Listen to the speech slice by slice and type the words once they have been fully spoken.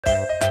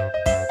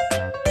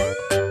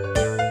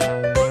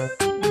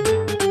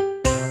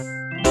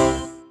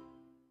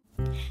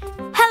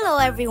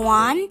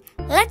everyone!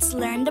 Let's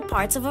learn the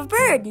parts of a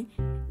bird.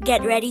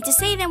 Get ready to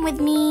say them with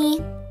me.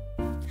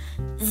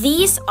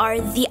 These are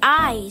the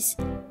eyes.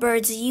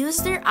 Birds use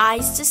their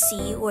eyes to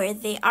see where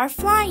they are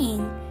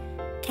flying.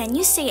 Can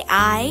you say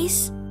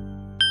eyes?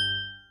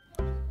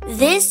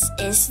 This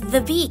is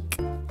the beak.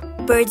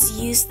 Birds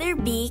use their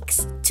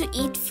beaks to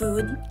eat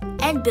food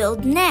and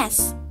build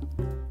nests.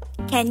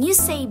 Can you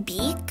say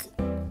beak?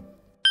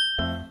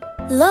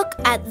 Look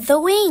at the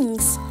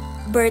wings.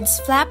 Birds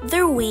flap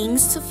their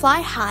wings to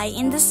fly high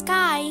in the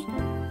sky.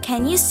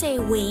 Can you say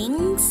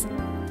wings?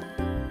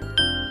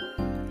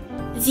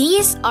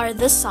 These are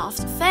the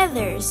soft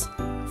feathers.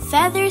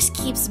 Feathers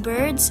keeps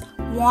birds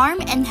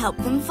warm and help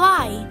them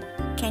fly.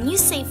 Can you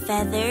say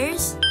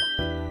feathers?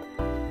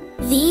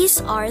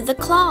 These are the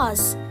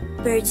claws.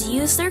 Birds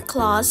use their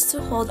claws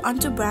to hold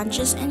onto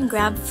branches and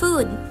grab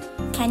food.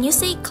 Can you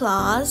say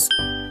claws?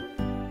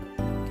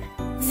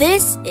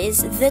 This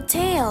is the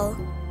tail.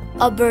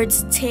 A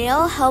bird's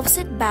tail helps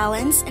it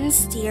balance and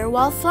steer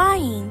while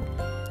flying.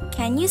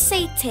 Can you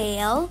say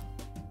tail?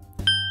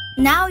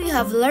 Now you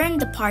have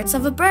learned the parts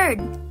of a bird.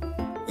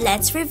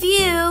 Let's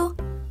review.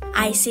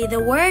 I say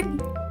the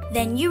word,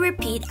 then you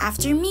repeat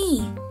after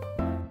me.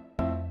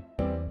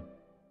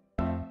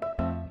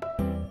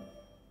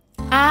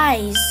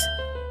 Eyes,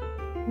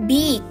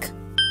 beak,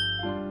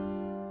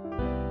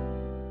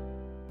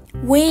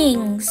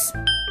 wings,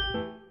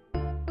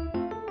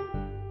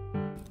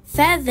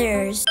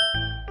 feathers,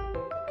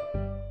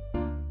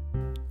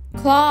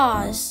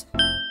 claws,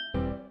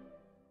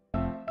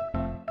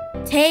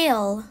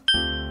 tail.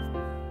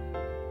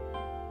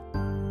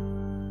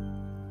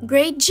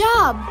 Great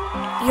job!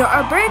 You're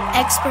a bird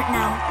expert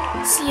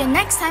now. See you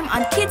next time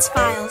on Kids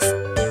Files.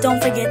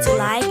 Don't forget to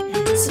like,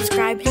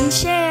 subscribe, and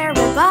share.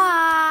 Bye-bye!